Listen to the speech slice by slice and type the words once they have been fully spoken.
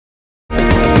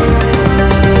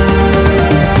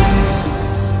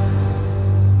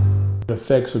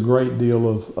affects a great deal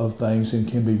of things and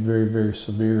can be very, very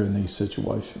severe in these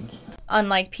situations.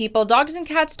 Unlike people, dogs and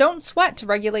cats don't sweat to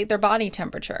regulate their body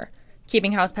temperature.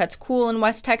 Keeping house pets cool in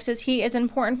West Texas heat is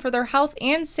important for their health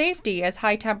and safety, as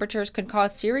high temperatures could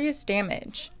cause serious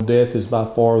damage. Death is by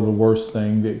far the worst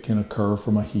thing that can occur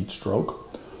from a heat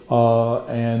stroke.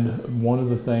 And one of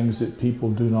the things that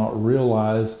people do not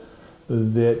realize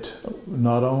that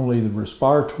not only the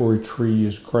respiratory tree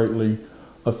is greatly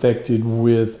affected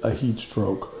with a heat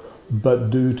stroke, but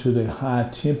due to the high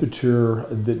temperature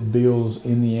that builds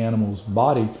in the animal's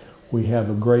body, we have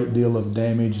a great deal of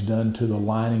damage done to the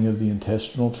lining of the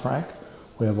intestinal tract.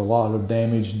 We have a lot of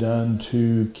damage done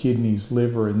to kidneys,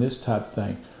 liver, and this type of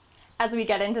thing. As we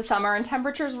get into summer and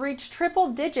temperatures reach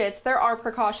triple digits, there are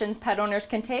precautions pet owners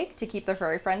can take to keep their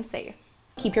furry friends safe.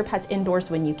 Keep your pets indoors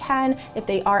when you can. If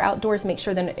they are outdoors, make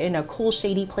sure they're in a cool,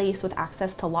 shady place with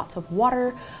access to lots of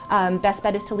water. Best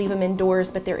bet is to leave them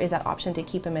indoors, but there is that option to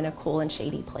keep them in a cool and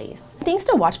shady place. Things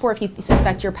to watch for if you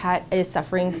suspect your pet is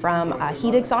suffering from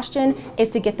heat exhaustion is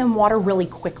to get them water really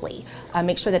quickly.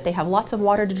 Make sure that they have lots of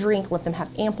water to drink, let them have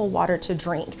ample water to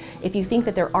drink. If you think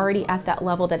that they're already at that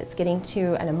level that it's getting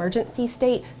to an emergency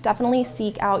state, definitely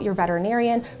seek out your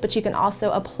veterinarian, but you can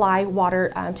also apply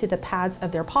water to the pads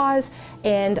of their paws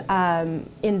and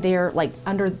in their, like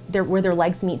under their, where their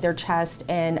legs meet their chest,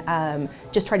 and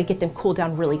just try to get them cooled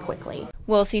down really quickly.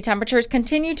 We'll see temperatures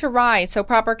continue to rise, so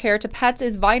proper care to pets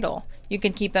is vital. You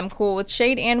can keep them cool with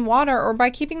shade and water or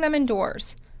by keeping them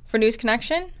indoors. For News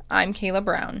Connection, I'm Kayla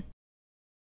Brown.